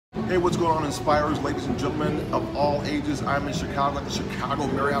Hey, what's going on, Inspirers, ladies and gentlemen of all ages? I'm in Chicago at the Chicago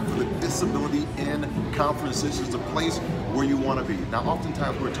Marriott for the Disability in Conference. This is the place where you want to be. Now,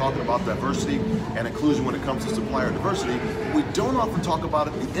 oftentimes we're talking about diversity and inclusion when it comes to supplier diversity. We don't often talk about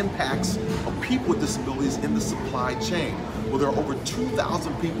it, the impacts of people with disabilities in the supply chain. Well, there are over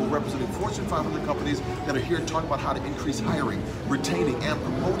 2,000 people representing Fortune 500 companies that are here to talk about how to increase hiring, retaining, and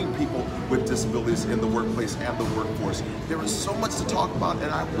promoting people with disabilities in the workplace and the workforce. There is so much to talk about,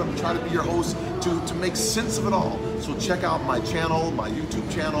 and I'm going to try to be your host to make sense of it all. So check out my channel, my YouTube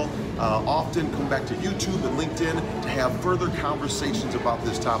channel. Often come back to YouTube and LinkedIn to have further conversations about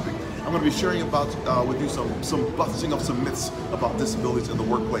this topic. I'm going to be sharing with you some busting of some myths about disabilities in the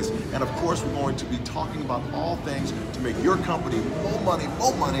workplace. And of course, we're going to be talking about all things to make your company more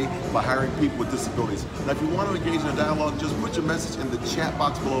money by hiring people with disabilities. Now, if you want to engage in a dialogue, just put your message in the chat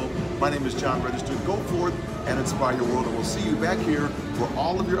box below. My name is John Register. Go forth and inspire your world, and we'll see you back here for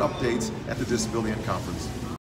all of your updates at the Disability in Conference.